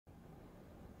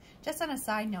Just on a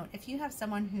side note, if you have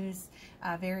someone who's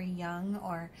very young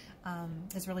or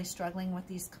is really struggling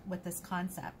with this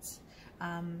concept,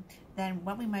 then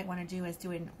what we might want to do is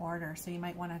do it in order. So you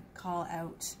might want to call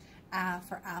out A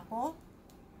for apple,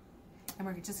 and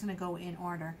we're just going to go in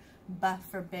order. B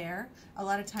for bear. A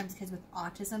lot of times kids with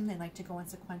autism, they like to go in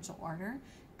sequential order.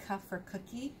 C for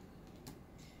cookie.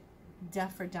 D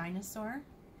for dinosaur.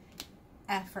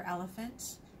 F for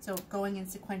elephant. So going in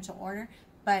sequential order,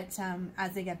 but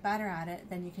as they get better at it,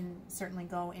 then you can certainly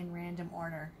go in random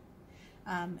order.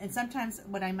 And sometimes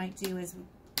what I might do is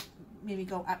maybe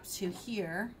go up to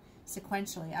here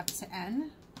sequentially, up to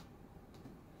N.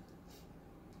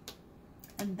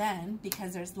 And then,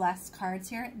 because there's less cards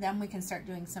here, then we can start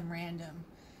doing some random.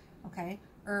 Okay,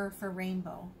 for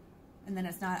rainbow. And then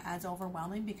it's not as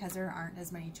overwhelming because there aren't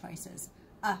as many choices.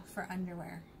 For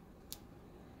underwear.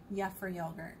 Y for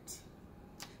yogurt.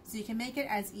 So you can make it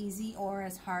as easy or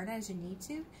as hard as you need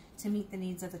to meet the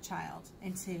needs of the child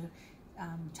and to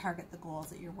target the goals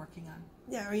that you're working on.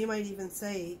 Yeah, or you might even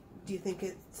say, do you think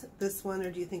it's this one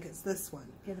or do you think it's this one?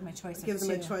 Give them a choice of two. Give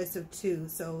them a choice of two.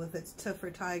 So if it's T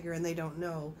for tiger and they don't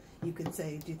know, you could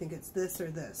say, do you think it's this or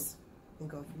this? And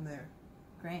go from there.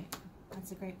 Great.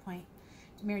 That's a great point.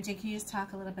 Mary Jane, can you just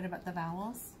talk a little bit about the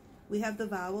vowels? We have the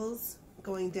vowels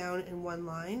going down in one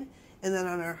line. And then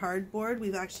on our hardboard,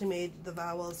 we've actually made the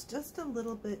vowels just a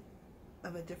little bit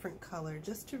of a different color,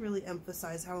 just to really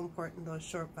emphasize how important those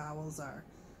short vowels are.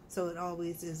 So it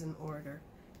always is in order.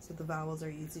 So the vowels are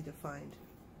easy to find.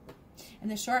 And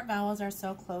the short vowels are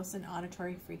so close in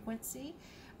auditory frequency.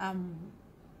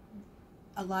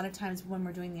 A lot of times when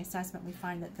we're doing the assessment, we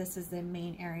find that this is the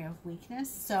main area of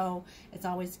weakness. So it's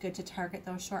always good to target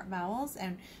those short vowels.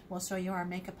 And we'll show you our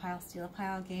Make a Pile, Steal a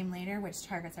Pile game later, which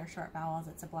targets our short vowels.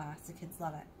 It's a blast. The kids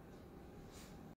love it.